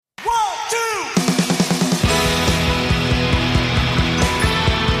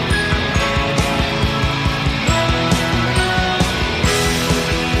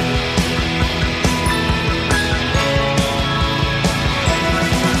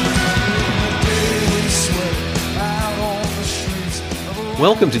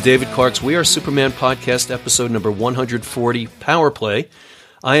Welcome to David Clark's We Are Superman podcast, episode number 140, Power Play.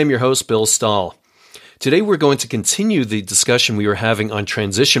 I am your host, Bill Stahl. Today we're going to continue the discussion we were having on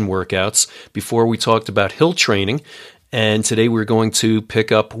transition workouts before we talked about hill training, and today we're going to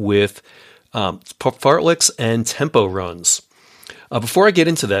pick up with fartleks and tempo runs. Before I get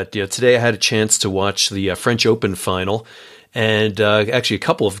into that, today I had a chance to watch the French Open final, and actually a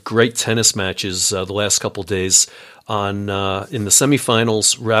couple of great tennis matches the last couple days. In the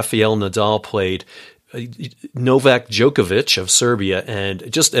semifinals, Rafael Nadal played Novak Djokovic of Serbia,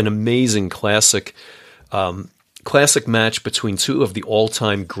 and just an amazing classic match between two of the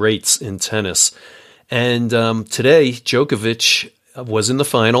all-time greats in tennis. And today, Djokovic was in the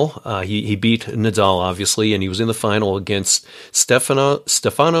final. He beat Nadal, obviously, and he was in the final against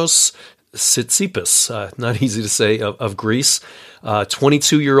Stefanos Tsitsipas, not easy to say, of Greece.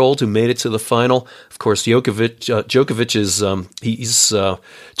 22-year-old who made it to the final. Of course, Djokovic is he's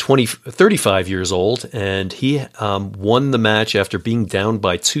 35 years old, and he won the match after being down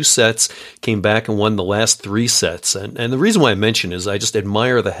by 2 sets, came back and won the last 3 sets. And the reason why I mention is I just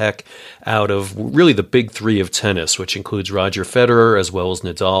admire the heck out of really the big three of tennis, which includes Roger Federer as well as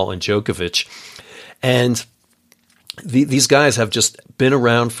Nadal and Djokovic. And these guys have just been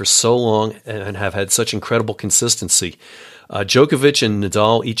around for so long and have had such incredible consistency. Djokovic and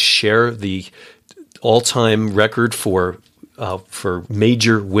Nadal each share the all-time record for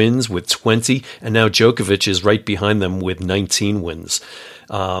major wins with 20, and now Djokovic is right behind them with 19 wins.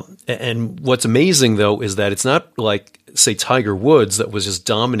 And what's amazing, though, is that it's not like, say, Tiger Woods that was just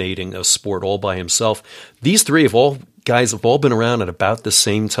dominating a sport all by himself. These three have all been around at about the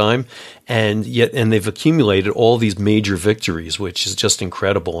same time, and they've accumulated all these major victories, which is just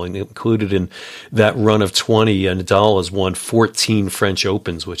incredible. And included in that run of 20, Nadal has won 14 French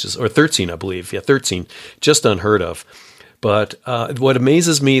Opens, or 13, I believe. 13, just unheard of. But what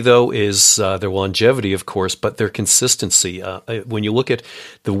amazes me, though, is their longevity, of course, but their consistency. When you look at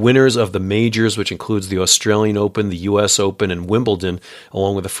the winners of the majors, which includes the Australian Open, the U.S. Open, and Wimbledon,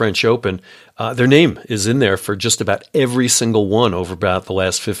 along with the French Open, their name is in there for just about every single one over about the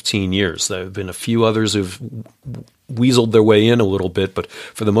last 15 years. There have been a few others who've weaseled their way in a little bit, but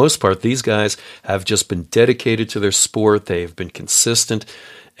for the most part, these guys have just been dedicated to their sport. They have been consistent.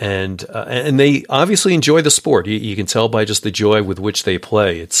 And they obviously enjoy the sport. You can tell by just the joy with which they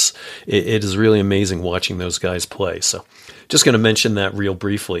play. It is really amazing watching those guys play. So just going to mention that real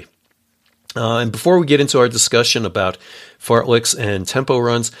briefly. And before we get into our discussion about fartleks and tempo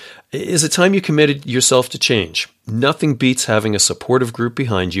runs, is it time you committed yourself to change? Nothing beats having a supportive group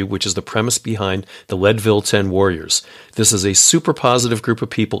behind you, which is the premise behind the Leadville 10 Warriors. This is a super positive group of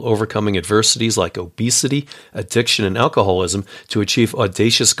people overcoming adversities like obesity, addiction, and alcoholism to achieve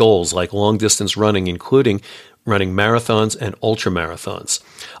audacious goals like long-distance running, including running marathons and ultramarathons.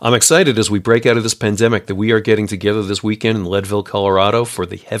 I'm excited as we break out of this pandemic that we are getting together this weekend in Leadville, Colorado for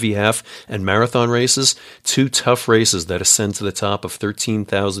the heavy half and marathon races, 2 tough races that ascend to the top of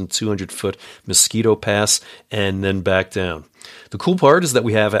 13,200-foot Mosquito Pass and then back down. The cool part is that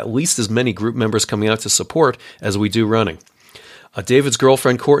we have at least as many group members coming out to support as we do running. David's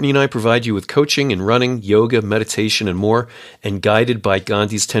girlfriend Courtney and I provide you with coaching in running, yoga, meditation, and more, and guided by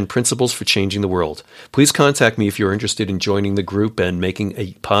Gandhi's 10 principles for changing the world. Please contact me if you're interested in joining the group and making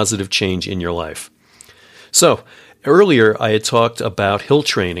a positive change in your life. So, earlier I had talked about hill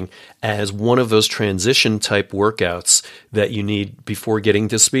training as one of those transition type workouts that you need before getting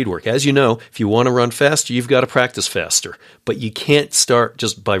to speed work. As you know, if you want to run faster, you've got to practice faster, but you can't start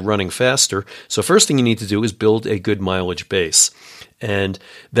just by running faster. So first thing you need to do is build a good mileage base. And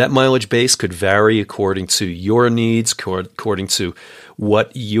that mileage base could vary according to your needs, according to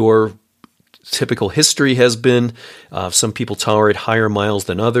what your typical history has been. Some people tolerate higher miles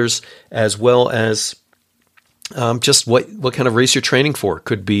than others, as well as just what kind of race you're training for. It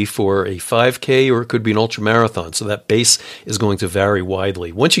could be for a 5K or it could be an ultramarathon. So that base is going to vary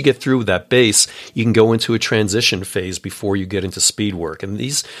widely. Once you get through that base, you can go into a transition phase before you get into speed work. And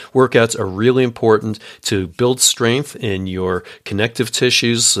these workouts are really important to build strength in your connective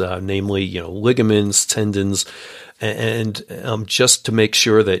tissues, namely, ligaments, tendons, and just to make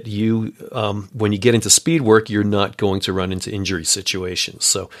sure that you, when you get into speed work, you're not going to run into injury situations.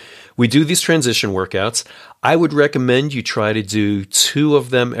 So we do these transition workouts. I would recommend you try to do 2 of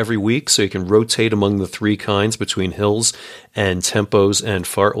them every week so you can rotate among the 3 kinds between hills and tempos and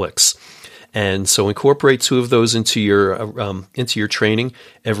fartleks. And so incorporate 2 of those into your training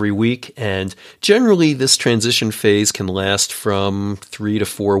every week. And generally, this transition phase can last from 3 to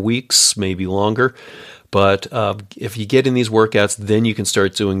 4 weeks, maybe longer. But if you get in these workouts, then you can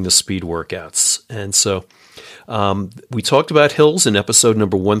start doing the speed workouts. And so We talked about hills in episode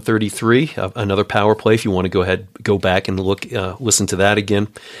number 133, another power play if you want to go back and listen to that again.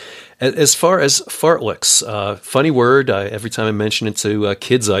 As far as fartleks, funny word. Every time I mention it to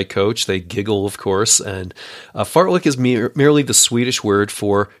kids I coach, they giggle, of course. And fartlek is merely the Swedish word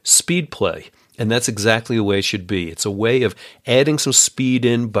for speed play. And that's exactly the way it should be. It's a way of adding some speed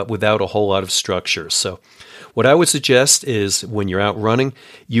in, but without a whole lot of structure. So what I would suggest is when you're out running,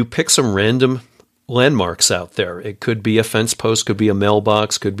 you pick some random landmarks out there. It could be a fence post, could be a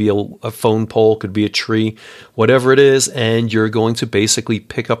mailbox, could be a phone pole, could be a tree, whatever it is, and you're going to basically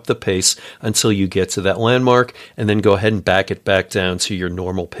pick up the pace until you get to that landmark and then go ahead and back it back down to your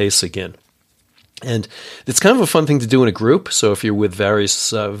normal pace again. And it's kind of a fun thing to do in a group. So if you're with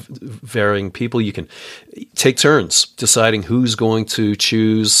varying people, you can take turns deciding who's going to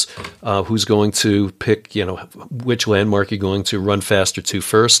choose, who's going to pick, which landmark you're going to run faster to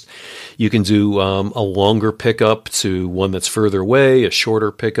first. You can do a longer pickup to one that's further away, a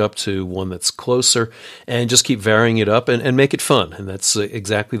shorter pickup to one that's closer, and just keep varying it up and make it fun. And that's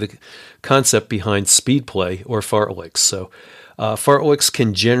exactly the concept behind speed play or fartleks. So fartleks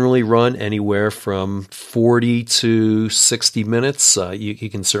can generally run anywhere from 40 to 60 minutes. You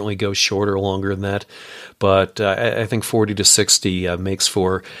can certainly go shorter or longer than that, but I think 40 to 60 makes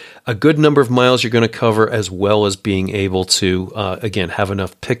for a good number of miles you're going to cover, as well as being able to, again, have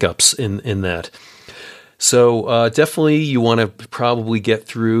enough pickups in that. So definitely you want to probably get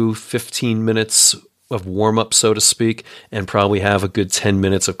through 15 minutes of warm-up, so to speak, and probably have a good 10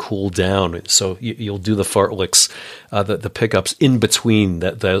 minutes of cool down. So you'll do the fartleks, the pickups in between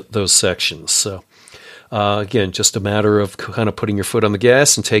those sections. So again, just a matter of kind of putting your foot on the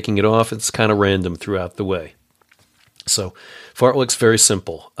gas and taking it off. It's kind of random throughout the way. So fartleks, very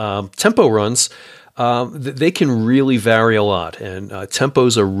simple. Tempo runs, they can really vary a lot, and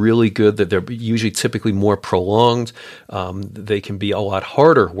tempos are really good. That they're usually typically more prolonged. They can be a lot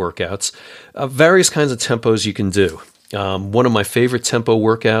harder workouts. Various kinds of tempos you can do. One of my favorite tempo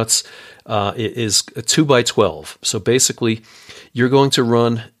workouts is a 2x12. So basically, you're going to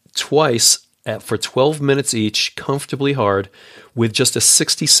run twice for 12 minutes each, comfortably hard, with just a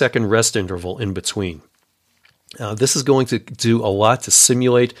 60-second rest interval in between. This is going to do a lot to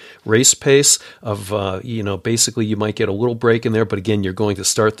simulate race pace of, basically you might get a little break in there, but again, you're going to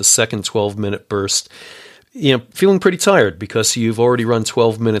start the second 12-minute burst, feeling pretty tired because you've already run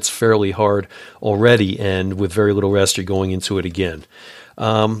 12 minutes fairly hard already, and with very little rest, you're going into it again.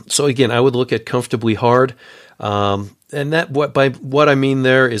 So again, I would look at comfortably hard. And by what I mean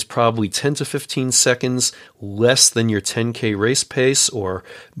there is probably 10 to 15 seconds less than your 10K race pace, or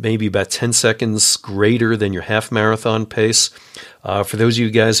maybe about 10 seconds greater than your half marathon pace. For those of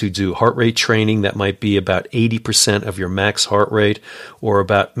you guys who do heart rate training, that might be about 80% of your max heart rate, or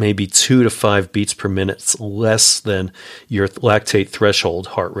about maybe 2 to 5 beats per minute less than your lactate threshold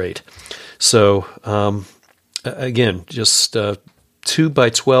heart rate. So again, just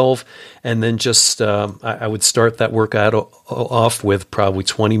 2x12, and then just I would start that workout off with probably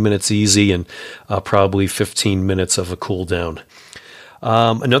 20 minutes easy and probably 15 minutes of a cool down.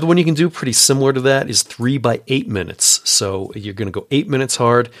 Another one you can do pretty similar to that is 3x8 minutes. So you're going to go 8 minutes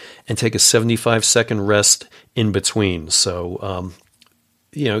hard and take a 75-second rest in between. So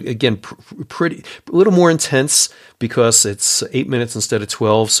again, pretty a little more intense because it's 8 minutes instead of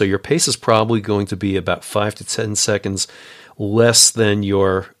 12. So your pace is probably going to be about 5 to 10 seconds less than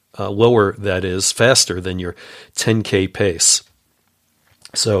your faster than your 10K pace.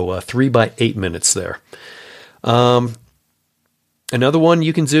 So 3x8 minutes there. Another one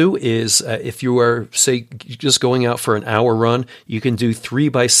you can do is if you are, say, just going out for an hour run, you can do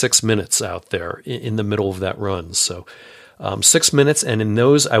 3x6 minutes out there in the middle of that run. So 6 minutes, and in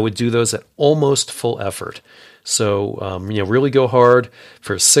those, I would do those at almost full effort. So, really go hard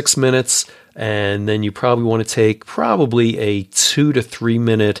for 6 minutes, and then you probably want to take probably a 2 to 3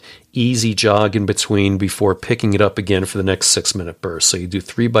 minute easy jog in between before picking it up again for the next 6 minute burst. So you do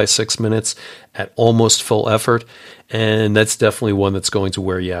 3x6 minutes at almost full effort, and that's definitely one that's going to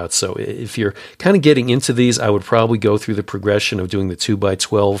wear you out. So if you're kind of getting into these, I would probably go through the progression of doing the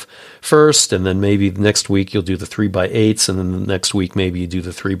 2x12 first, and then maybe the next week you'll do the 3x8s, and then the next week maybe you do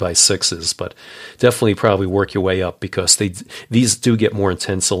the 3x6s. But definitely probably work your way up because these do get more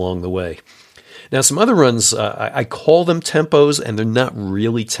intense along the way. Now, some other runs, I call them tempos, and they're not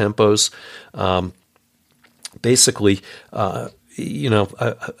really tempos. Basically,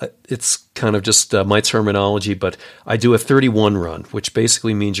 it's kind of just my terminology, but I do a 31 run, which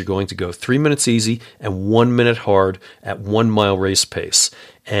basically means you're going to go 3 minutes easy and 1 minute hard at 1 mile race pace.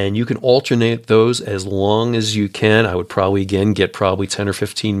 and you can alternate those as long as you can. I would probably, again, get probably 10 or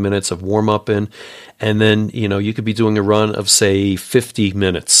 15 minutes of warm-up in, and then, you could be doing a run of, say, 50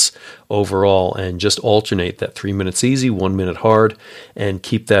 minutes overall, and just alternate that 3 minutes easy, 1 minute hard, and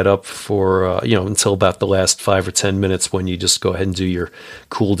keep that up for, until about the last 5 or 10 minutes, when you just go ahead and do your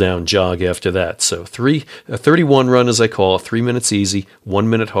cool down jog after that. So a 31 run, as I call it, 3 minutes easy, 1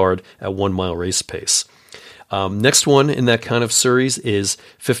 minute hard at 1 mile race pace. Next one in that kind of series is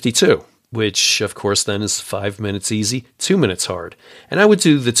 52, which of course then is 5 minutes easy, 2 minutes hard. And I would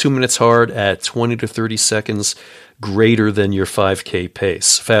do the 2 minutes hard at 20 to 30 seconds greater than your 5K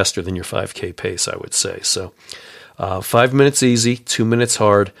pace, faster than your 5K pace, I would say. So 5 minutes easy, 2 minutes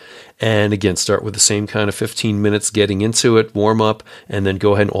hard, and again, start with the same kind of 15 minutes getting into it, warm up, and then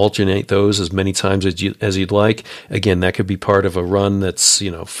go ahead and alternate those as many times as you'd like. Again, that could be part of a run that's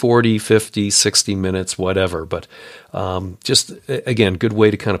 40, 50, 60 minutes, whatever. But just, again, good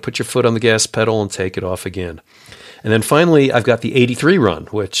way to kind of put your foot on the gas pedal and take it off again. And then finally, I've got the 83 run,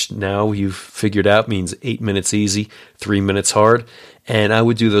 which now you've figured out means 8 minutes easy, 3 minutes hard. And I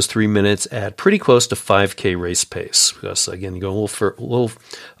would do those 3 minutes at pretty close to 5K race pace. Because again, you go a little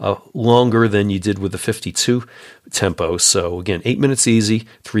longer than you did with the 52 tempo. So again, 8 minutes easy,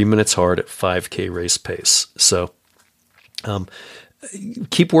 3 minutes hard at 5K race pace. So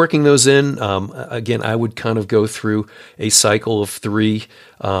keep working those in. Again, I would kind of go through a cycle of 3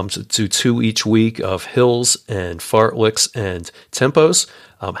 to 2 each week of hills and fartleks and tempos.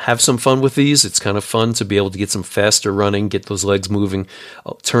 Have some fun with these. It's kind of fun to be able to get some faster running, get those legs moving,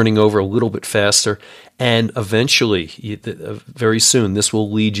 turning over a little bit faster. And eventually, very soon, this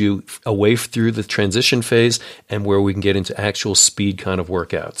will lead you away through the transition phase and where we can get into actual speed kind of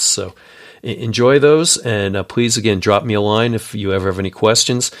workouts. So enjoy those, and please, again, drop me a line if you ever have any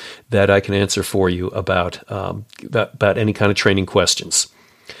questions that I can answer for you about any kind of training questions.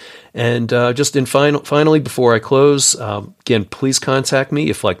 And finally, before I close, again, please contact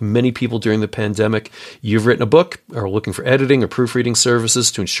me if, like many people during the pandemic, you've written a book or are looking for editing or proofreading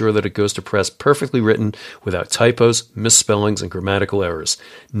services to ensure that it goes to press perfectly written without typos, misspellings, and grammatical errors.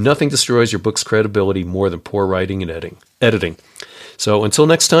 Nothing destroys your book's credibility more than poor writing and editing. So until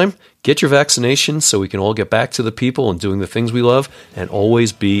next time, get your vaccination so we can all get back to the people and doing the things we love, and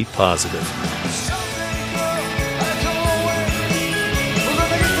always be positive.